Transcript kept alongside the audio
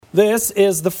This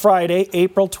is the Friday,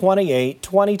 April 28,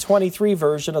 2023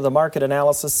 version of the Market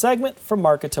Analysis segment from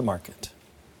Market to Market.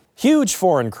 Huge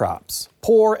foreign crops,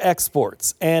 poor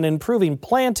exports, and improving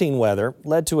planting weather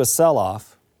led to a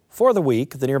sell-off. For the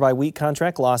week, the nearby wheat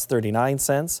contract lost 39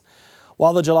 cents,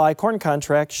 while the July corn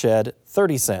contract shed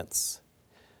 30 cents.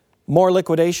 More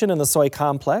liquidation in the soy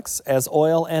complex as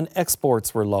oil and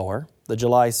exports were lower. The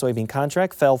July soybean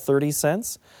contract fell 30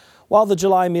 cents, while the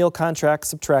July meal contract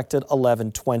subtracted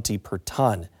 $11.20 per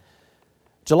ton.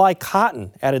 July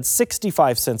cotton added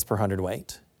 65 cents per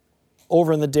hundredweight.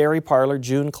 Over in the dairy parlor,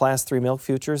 June Class 3 milk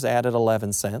futures added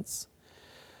 11 cents.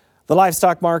 The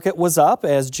livestock market was up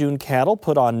as June cattle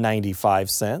put on 95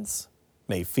 cents.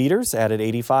 May feeders added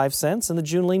 85 cents, and the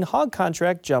June lean hog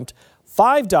contract jumped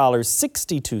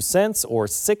 $5.62 or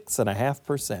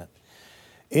 6.5%.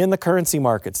 In the currency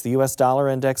markets, the U.S. dollar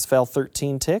index fell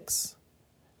 13 ticks.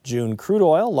 June crude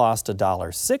oil lost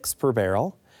 $1.06 per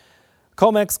barrel.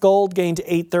 COMEX gold gained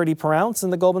 $8.30 per ounce,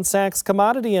 and the Goldman Sachs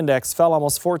commodity index fell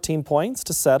almost 14 points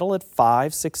to settle at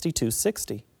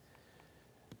 $562.60.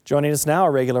 Joining us now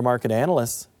are regular market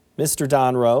analysts, Mr.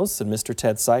 Don Roose and Mr.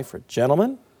 Ted Seifried.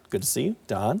 Gentlemen, good to see you.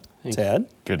 Don, Thanks. Ted.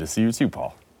 Good to see you too,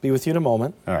 Paul. Be with you in a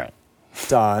moment. All right.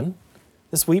 Don,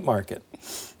 this wheat market.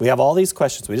 We have all these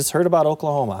questions. We just heard about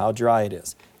Oklahoma, how dry it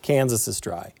is. Kansas is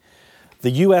dry. The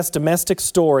U.S. domestic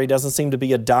story doesn't seem to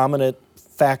be a dominant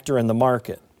factor in the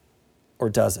market,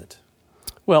 or does it?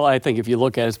 Well, I think if you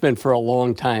look at it, it's been for a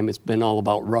long time, it's been all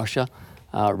about Russia,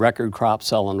 record crop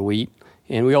selling wheat.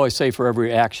 And we always say for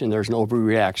every action, there's an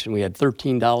overreaction. We had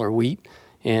 $13 wheat,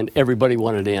 and everybody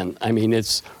wanted in. I mean,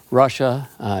 it's Russia,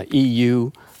 EU,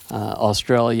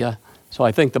 Australia. So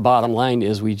I think the bottom line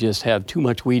is we just have too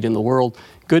much wheat in the world.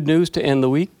 Good news to end the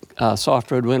week. Soft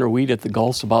red winter wheat at the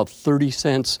Gulf's about 30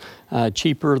 cents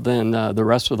cheaper than the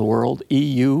rest of the world,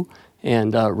 EU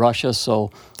and Russia.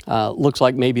 So looks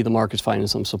like maybe the market's finding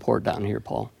some support down here,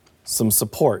 Paul. Some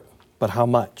support, but how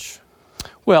much?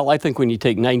 Well, I think when you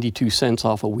take 92 cents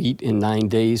off of wheat in 9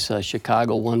 days,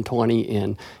 Chicago 120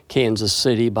 in Kansas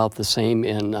City, about the same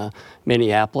in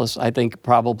Minneapolis, I think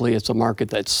probably it's a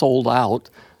market that's sold out.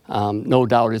 No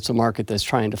doubt it's a market that's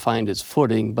trying to find its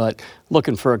footing, but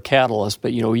looking for a catalyst.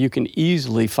 But, you can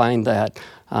easily find that,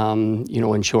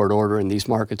 in short order in these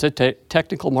markets. A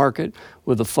technical market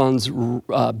with the funds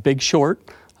big short,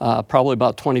 probably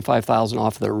about 25,000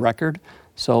 off their record.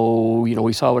 So,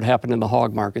 we saw what happened in the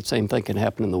hog market. Same thing can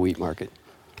happen in the wheat market.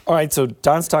 All right, so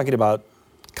Don's talking about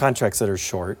contracts that are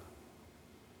short.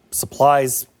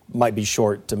 Supplies might be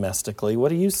short domestically. What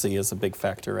do you see as a big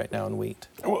factor right now in wheat?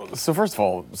 Well, so first of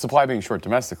all, supply being short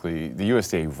domestically, the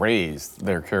USDA raised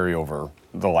their carryover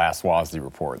the last WASDE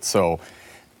report. So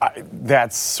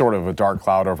that's sort of a dark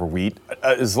cloud over wheat,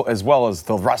 as well as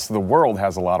the rest of the world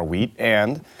has a lot of wheat,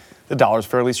 and the dollar's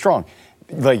fairly strong.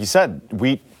 Like you said,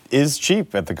 wheat is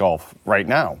cheap at the Gulf right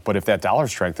now, but if that dollar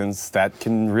strengthens, that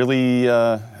can really,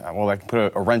 that can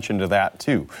put a wrench into that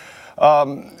too.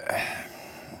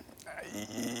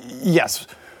 Yes,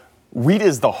 wheat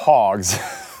is the hogs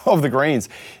of the grains.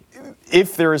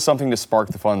 If there is something to spark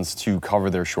the funds to cover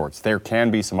their shorts, there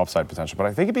can be some upside potential, but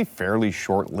I think it'd be fairly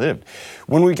short-lived.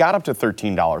 When we got up to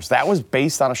 $13, that was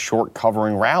based on a short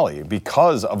covering rally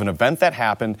because of an event that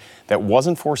happened that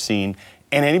wasn't foreseen,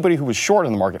 and anybody who was short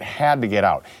in the market had to get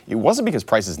out. It wasn't because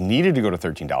prices needed to go to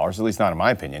 $13, at least not in my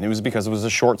opinion. It was because it was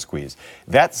a short squeeze.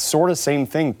 That sort of same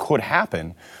thing could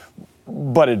happen,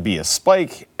 but it'd be a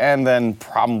spike and then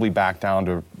probably back down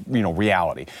to,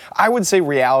 reality. I would say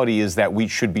reality is that wheat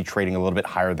should be trading a little bit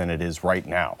higher than it is right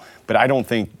now. But I don't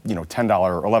think, $10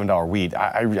 or $11 wheat,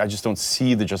 I just don't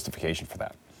see the justification for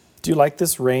that. Do you like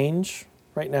this range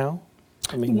right now?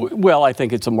 Well, I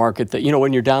think it's a market that,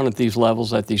 when you're down at these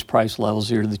levels, at these price levels,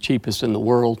 you're the cheapest in the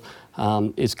world.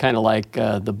 It's kind of like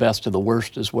the best of the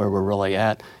worst is where we're really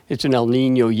at. It's an El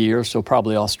Nino year, so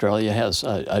probably Australia has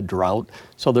a drought.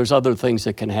 So there's other things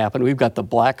that can happen. We've got the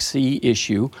Black Sea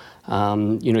issue.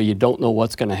 You don't know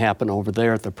what's going to happen over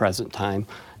there at the present time.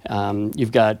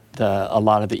 You've got a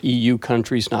lot of the EU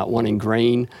countries not wanting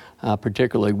grain,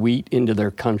 particularly wheat, into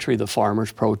their country, the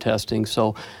farmers protesting.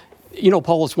 So,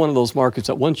 Paul, it's one of those markets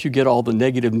that once you get all the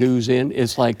negative news in,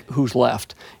 it's like, who's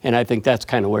left? And I think that's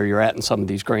kind of where you're at in some of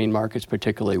these grain markets,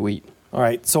 particularly wheat. All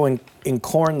right. So in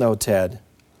corn, though, Ted,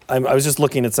 I was just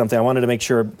looking at something. I wanted to make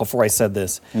sure before I said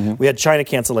this. Mm-hmm. We had China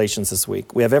cancellations this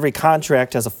week. We have every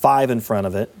contract has a 5 in front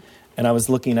of it. And I was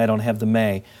looking, I don't have the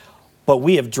May. But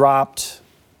we have dropped,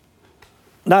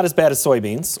 not as bad as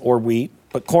soybeans or wheat,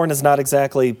 but corn has not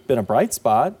exactly been a bright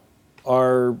spot.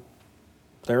 Are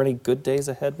there any good days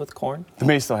ahead with corn? The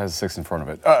May still has a 6 in front of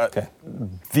it. Okay.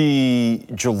 The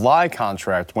July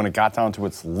contract, when it got down to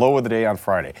its low of the day on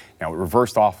Friday, now it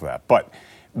reversed off of that, but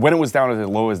when it was down at the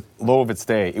low of its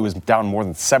day, it was down more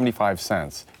than 75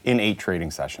 cents in 8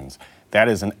 trading sessions. That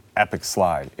is an epic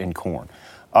slide in corn.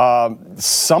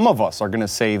 Some of us are going to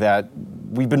say that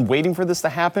we've been waiting for this to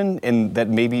happen and that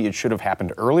maybe it should have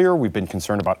happened earlier. We've been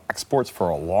concerned about exports for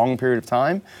a long period of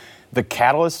time. The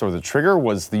catalyst or the trigger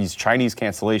was these Chinese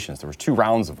cancellations. There was 2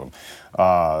 rounds of them,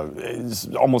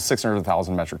 almost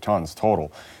 600,000 metric tons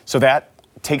total. So that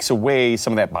takes away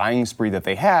some of that buying spree that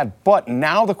they had. But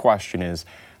now the question is,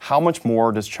 how much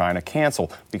more does China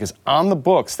cancel? Because on the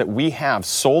books that we have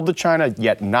sold to China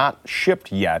yet not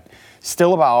shipped yet,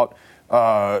 still about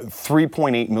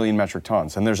 3.8 million metric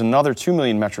tons. And there's another 2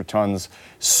 million metric tons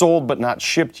sold but not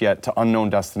shipped yet to unknown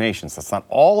destinations. That's not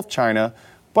all of China,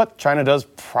 but China does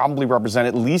probably represent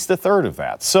at least a third of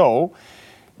that. So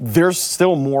there's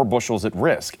still more bushels at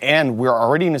risk. And we're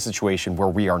already in a situation where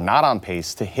we are not on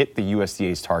pace to hit the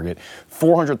USDA's target.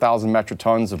 400,000 metric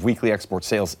tons of weekly export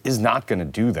sales is not going to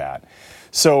do that.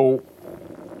 So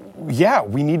yeah,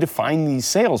 we need to find these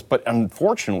sales, but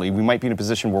unfortunately, we might be in a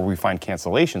position where we find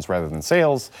cancellations rather than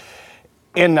sales.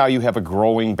 And now you have a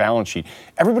growing balance sheet.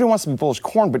 Everybody wants to be bullish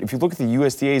corn, but if you look at the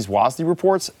USDA's WASDE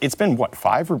reports, it's been,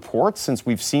 5 reports since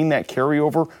we've seen that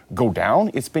carryover go down?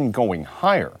 It's been going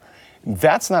higher.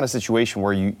 That's not a situation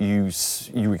where you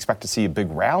expect to see a big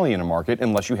rally in a market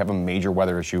unless you have a major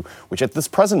weather issue, which at this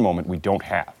present moment we don't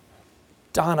have.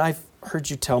 Don, I've heard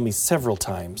you tell me several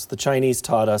times the Chinese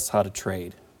taught us how to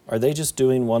trade. Are they just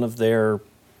doing one of their...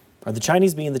 Are the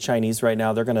Chinese being the Chinese right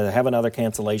now? They're going to have another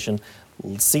cancellation,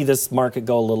 see this market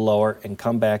go a little lower, and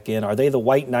come back in. Are they the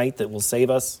white knight that will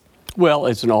save us? Well,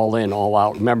 it's an all-in,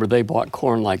 all-out. Remember, they bought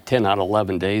corn like 10 out of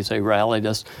 11 days. They rallied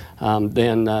us.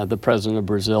 Then the president of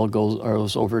Brazil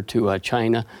goes over to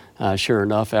China. Sure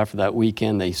enough, after that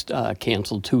weekend, they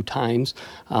canceled 2 times.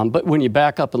 But when you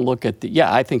back up and look at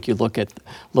I think you look at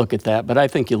that. But I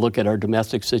think you look at our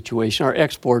domestic situation. Our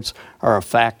exports are a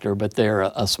factor, but they're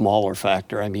a smaller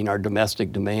factor. I mean, our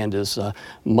domestic demand is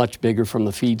much bigger from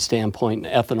the feed standpoint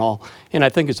and ethanol. And I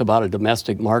think it's about a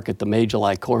domestic market. The May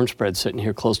July corn spread sitting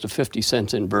here close to 50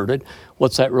 cents inverted.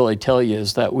 What's that really tell you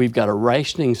is that we've got a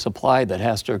rationing supply that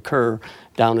has to occur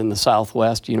down in the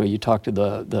Southwest. You know, you talk to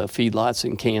the feedlots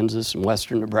in Kansas and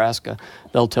western Nebraska,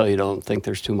 they'll tell you don't think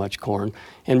there's too much corn.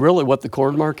 And really what the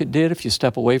corn market did, if you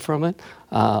step away from it,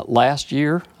 last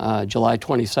year, July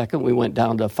 22nd, we went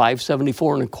down to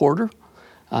 $5.74 and a quarter.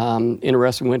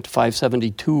 Interesting, went to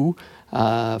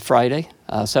 $5.72 Friday,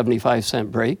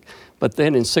 75-cent break. But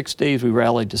then in 6 days, we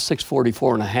rallied to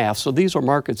 $6.44 and a half. So these are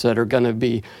markets that are going to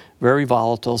be very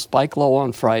volatile, spike low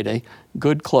on Friday,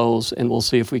 good close, and we'll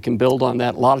see if we can build on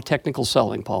that. A lot of technical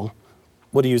selling, Paul.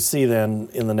 What do you see then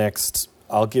in the next,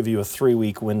 I'll give you a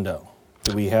 3-week window?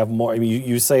 Do we have more? I mean,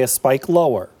 you say a spike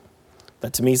lower.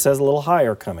 That to me says a little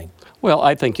higher coming. Well,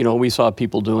 I think, we saw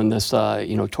people doing this,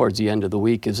 towards the end of the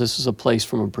week, is this is a place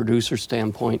from a producer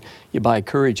standpoint, you buy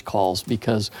courage calls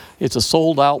because it's a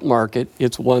sold-out market.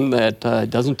 It's one that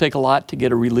doesn't take a lot to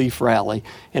get a relief rally,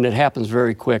 and it happens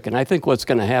very quick. And I think what's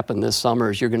going to happen this summer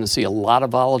is you're going to see a lot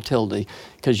of volatility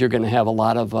because you're going to have a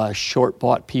lot of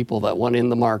short-bought people that went in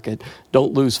the market.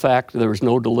 Don't lose fact, there was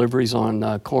no deliveries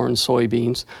on corn,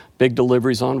 soybeans. Big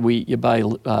deliveries on wheat, you buy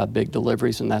big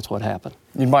deliveries, and that's what happened.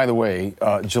 And by the way,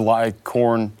 July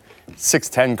corn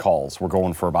 610 calls were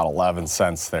going for about 11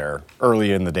 cents there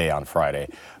early in the day on Friday.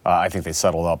 I think they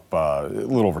settled up a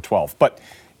little over 12. But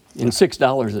in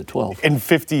 $6 at 12. In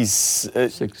 50s.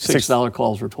 $6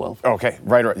 calls were 12. Okay,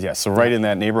 right, yeah, so right in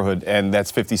that neighborhood, and that's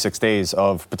 56 days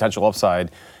of potential upside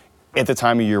at the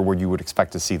time of year where you would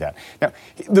expect to see that. Now,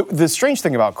 the strange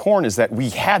thing about corn is that we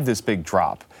had this big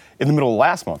drop in the middle of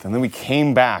last month, and then we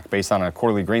came back based on a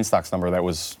quarterly grain stocks number that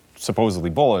was supposedly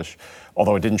bullish,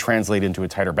 although it didn't translate into a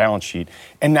tighter balance sheet.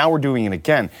 And now we're doing it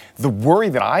again. The worry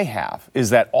that I have is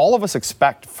that all of us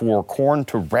expect for corn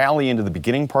to rally into the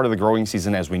beginning part of the growing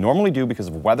season as we normally do because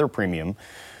of weather premium.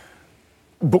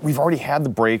 But we've already had the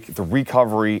break, the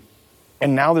recovery,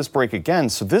 and now this break again.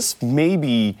 So this may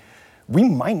be, we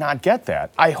might not get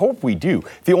that. I hope we do.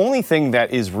 The only thing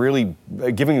that is really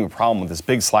giving me a problem with this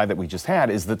big slide that we just had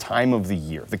is the time of the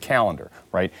year, the calendar,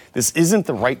 right? This isn't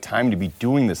the right time to be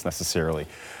doing this necessarily.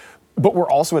 But we're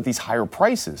also at these higher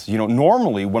prices.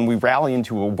 Normally when we rally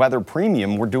into a weather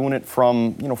premium, we're doing it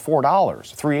from, $4,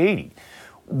 $3.80.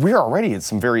 We're already at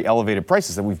some very elevated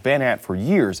prices that we've been at for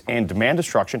years, and demand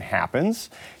destruction happens,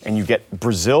 and you get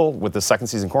Brazil with the second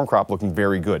season corn crop looking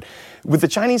very good. With the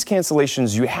Chinese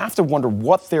cancellations, you have to wonder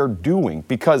what they're doing,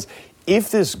 because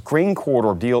if this grain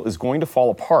corridor deal is going to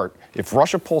fall apart, if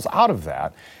Russia pulls out of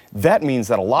that, that means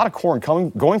that a lot of corn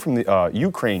going from the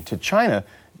Ukraine to China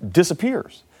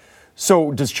disappears.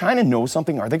 So does China know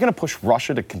something? Are they going to push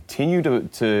Russia to continue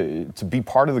to be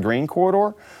part of the grain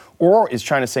corridor? Or is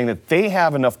China saying that they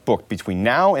have enough booked between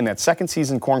now and that second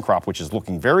season corn crop, which is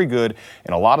looking very good,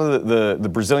 and a lot of the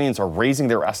Brazilians are raising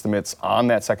their estimates on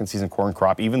that second season corn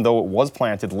crop, even though it was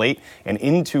planted late and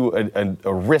into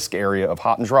a risk area of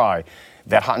hot and dry.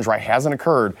 That hot and dry hasn't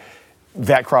occurred.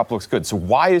 That crop looks good. So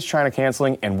why is China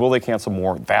canceling, and will they cancel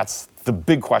more? That's the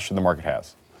big question the market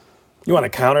has. You want to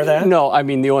counter that? No, I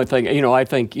mean, the only thing, I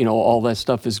think, all that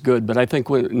stuff is good, but I think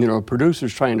when, a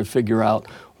producer's trying to figure out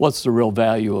what's the real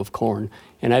value of corn.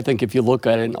 And I think if you look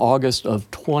at it in August of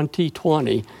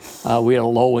 2020, we had a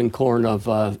low in corn of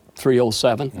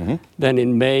 307. Mm-hmm. Then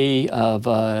in May of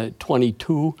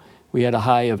 22, we had a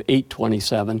high of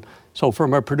 827. So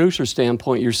from a producer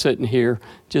standpoint, you're sitting here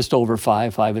just over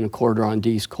 5 and a quarter on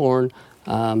D's corn.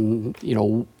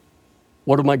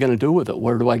 What am I going to do with it?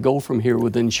 Where do I go from here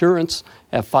with insurance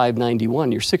at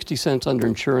 $5.91? You're 60 cents under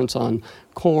insurance on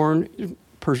corn.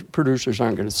 Producers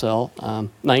aren't going to sell.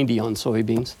 90 on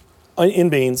soybeans.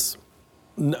 In beans,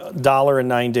 dollar in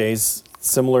 9 days,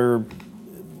 similar,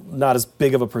 not as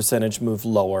big of a percentage move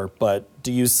lower, but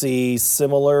do you see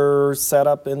similar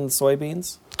setup in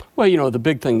soybeans? Well, the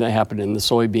big thing that happened in the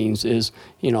soybeans is,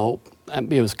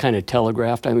 it was kind of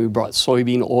telegraphed. I mean, we brought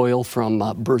soybean oil from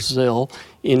Brazil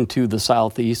into the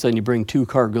Southeast, and you bring 2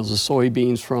 cargoes of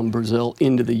soybeans from Brazil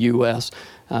into the U.S.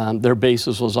 Their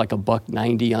basis was like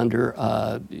 $1.90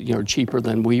 under, cheaper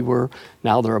than we were.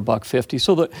 Now they're $1.50.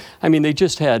 So they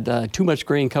just had too much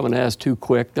grain coming at us too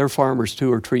quick. Their farmers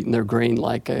too are treating their grain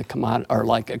like a commodity or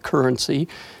like a currency.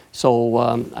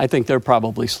 So I think they're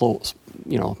probably slow,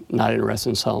 not interested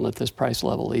in selling at this price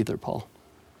level either, Paul.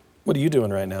 What are you doing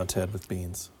right now, Ted, with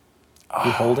beans? You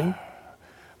holding?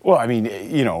 Well,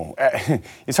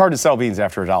 it's hard to sell beans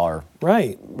after $1.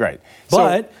 Right. Right.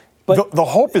 But the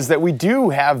hope is that we do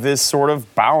have this sort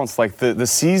of balance, like the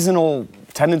seasonal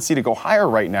tendency to go higher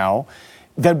right now.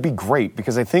 That'd be great,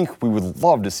 because I think we would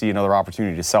love to see another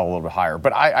opportunity to sell a little bit higher.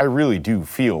 But I really do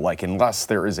feel like unless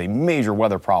there is a major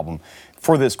weather problem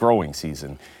for this growing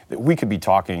season, that we could be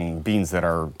talking beans that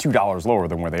are $2 lower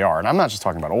than where they are. And I'm not just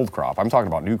talking about old crop. I'm talking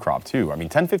about new crop, too.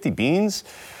 1050 beans,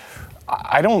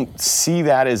 I don't see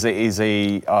that as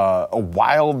a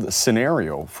wild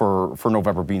scenario for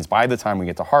November beans by the time we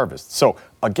get to harvest. So,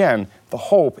 again, the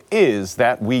hope is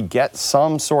that we get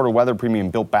some sort of weather premium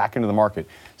built back into the market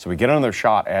so we get another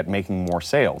shot at making more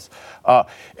sales.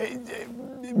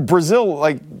 Brazil,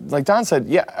 like Don said,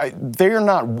 they're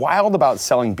not wild about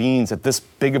selling beans at this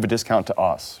big of a discount to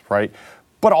us, right?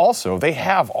 But also, they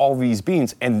have all these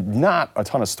beans and not a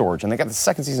ton of storage, and they got the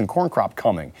second season corn crop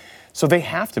coming. So they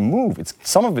have to move.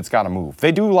 Some of it's got to move.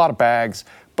 They do a lot of bags,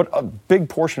 but a big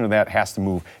portion of that has to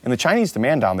move. And the Chinese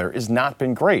demand down there has not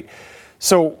been great.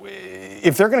 So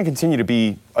if they're going to continue to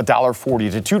be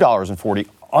 $1.40 to $2.40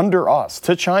 under us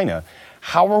to China,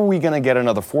 how are we going to get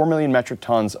another 4 million metric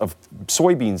tons of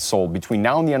soybeans sold between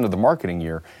now and the end of the marketing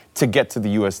year to get to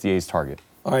the USDA's target?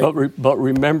 All right. But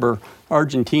remember,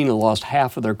 Argentina lost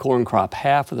half of their corn crop,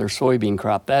 half of their soybean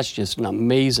crop. That's just an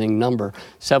amazing number.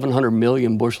 700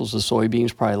 million bushels of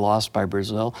soybeans probably lost by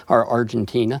Brazil or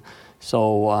Argentina.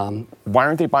 So why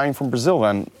aren't they buying from Brazil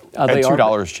then at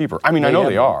 $2 cheaper? I know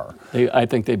they are. I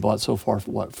think they bought so far,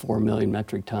 4 million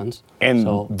metric tons? And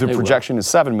so the projection is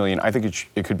 7 million. I think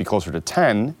it could be closer to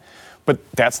 10. But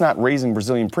that's not raising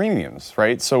Brazilian premiums,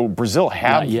 right? So Brazil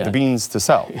have the beans to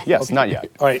sell. Yes, okay. Not yet.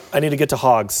 All right, I need to get to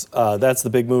hogs. That's the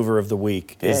big mover of the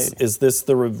week. Is this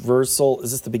the reversal?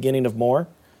 Is this the beginning of more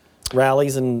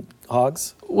rallies in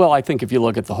hogs? Well, I think if you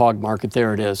look at the hog market,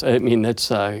 there it is. That's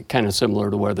kind of similar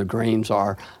to where the grains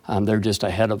are. They're just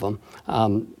ahead of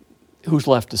them. Who's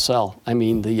left to sell?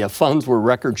 The funds were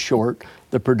record short.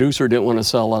 The producer didn't want to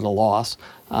sell at a loss.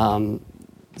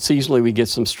 Seasonally, we get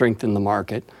some strength in the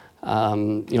market.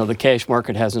 The cash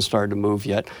market hasn't started to move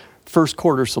yet. First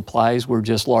quarter supplies were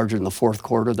just larger than the fourth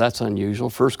quarter. That's unusual.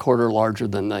 First quarter larger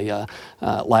than the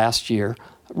last year.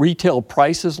 Retail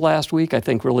prices last week, I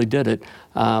think, really did it.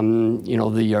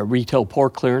 The retail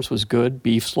pork clearance was good.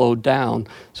 Beef slowed down.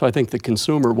 So I think the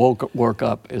consumer woke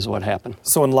up is what happened.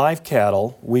 So in live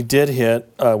cattle, we did hit,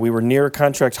 we were near a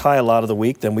contract high a lot of the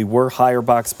week. Then we were higher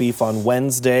box beef on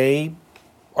Wednesday.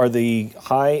 Are the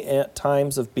high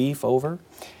times of beef over?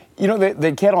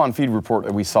 The cattle on feed report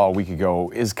that we saw a week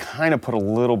ago is kind of put a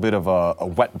little bit of a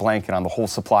wet blanket on the whole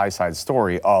supply side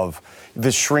story of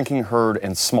this shrinking herd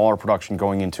and smaller production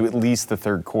going into at least the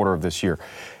third quarter of this year.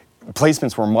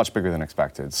 placements were much bigger than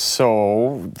expected.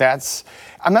 So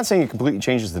I'm not saying it completely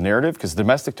changes the narrative, because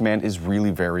domestic demand is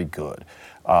really very good.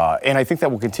 And I think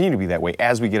that will continue to be that way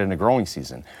as we get into growing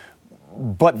season.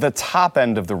 But the top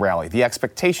end of the rally, the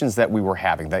expectations that we were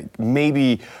having, that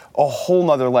maybe a whole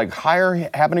nother leg higher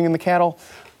happening in the cattle,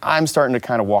 I'm starting to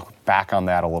kind of walk back on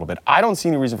that a little bit. I don't see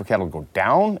any reason for cattle to go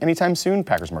down anytime soon.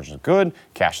 Packers margins are good.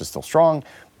 Cash is still strong.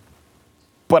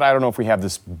 But I don't know if we have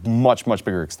this much, much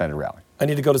bigger extended rally. I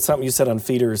need to go to something you said on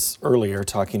feeders earlier,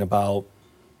 talking about,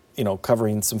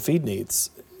 covering some feed needs.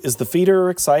 Is the feeder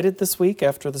excited this week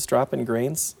after this drop in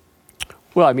grains?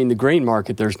 Well, I mean, the grain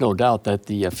market, there's no doubt that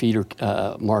the feeder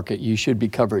market, you should be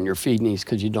covering your feed needs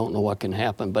because you don't know what can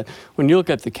happen. But when you look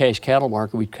at the cash cattle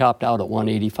market, we topped out at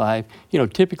 185.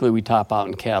 Typically we top out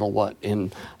in cattle,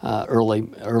 in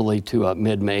early to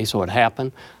mid-May, so it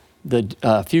happened.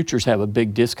 The futures have a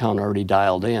big discount already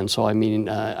dialed in. So,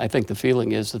 I think the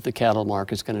feeling is that the cattle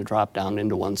market's going to drop down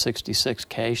into 166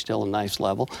 cash, still a nice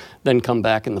level, then come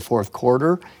back in the fourth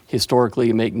quarter. Historically,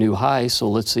 you make new highs, so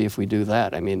let's see if we do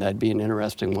that. That'd be an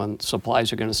interesting one.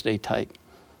 Supplies are going to stay tight.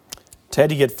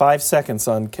 Ted, you get 5 seconds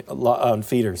on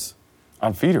feeders.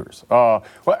 On feeders?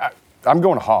 I'm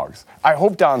going to hogs. I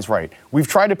hope Don's right. We've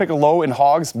tried to pick a low in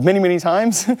hogs many, many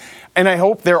times, and I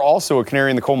hope they're also a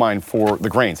canary in the coal mine for the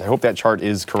grains. I hope that chart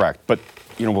is correct, but,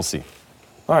 we'll see.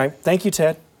 All right. Thank you,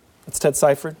 Ted. It's Ted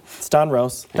Seifried. It's Don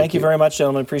Roose. Thank you very much,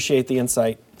 gentlemen. Appreciate the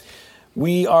insight.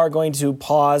 We are going to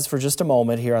pause for just a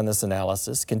moment here on this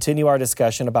analysis, continue our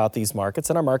discussion about these markets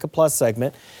in our Market Plus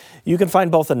segment. You can find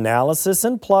both analysis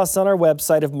and plus on our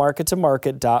website of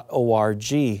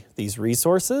markettomarket.org. These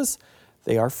resources,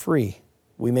 they are free.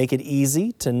 We make it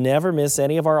easy to never miss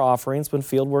any of our offerings when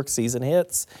fieldwork season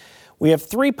hits. We have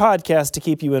 3 podcasts to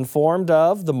keep you informed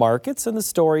of the markets and the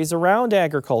stories around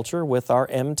agriculture with our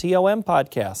MTOM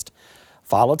podcast.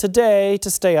 Follow today to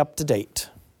stay up to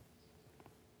date.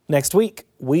 Next week,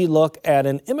 we look at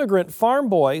an immigrant farm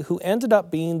boy who ended up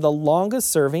being the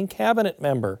longest-serving cabinet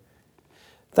member.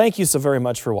 Thank you so very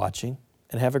much for watching,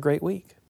 and have a great week.